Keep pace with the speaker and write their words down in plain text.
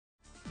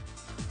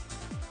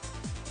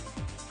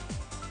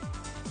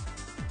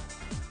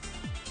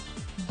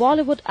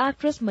Bollywood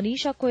actress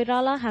Manisha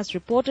Koirala has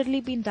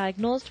reportedly been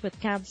diagnosed with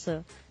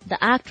cancer. The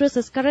actress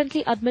is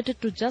currently admitted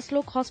to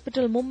Jaslok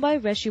Hospital,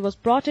 Mumbai, where she was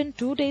brought in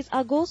 2 days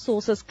ago.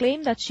 Sources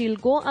claim that she'll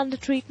go under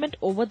treatment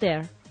over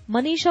there.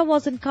 Manisha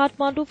was in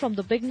Kathmandu from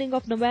the beginning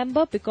of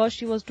November because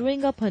she was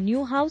doing up her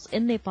new house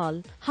in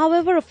Nepal.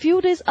 However, a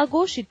few days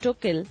ago she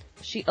took ill.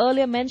 She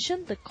earlier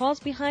mentioned the cause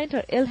behind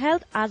her ill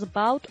health as a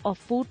bout of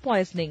food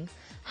poisoning.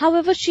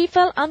 However, she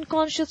fell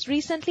unconscious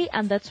recently,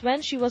 and that's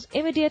when she was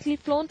immediately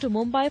flown to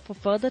Mumbai for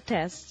further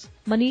tests.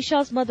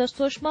 Manisha's mother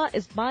Sushma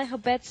is by her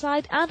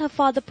bedside, and her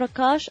father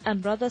Prakash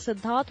and brother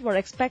Siddharth were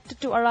expected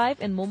to arrive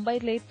in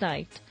Mumbai late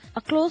night.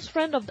 A close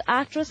friend of the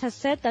actress has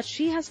said that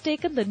she has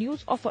taken the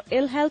news of her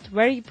ill health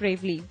very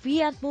bravely.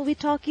 We at Movie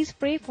Talkies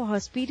pray for her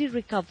speedy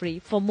recovery.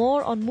 For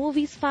more on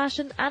movies,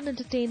 fashion and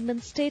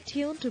entertainment, stay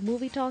tuned to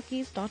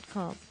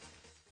MovieTalkies.com.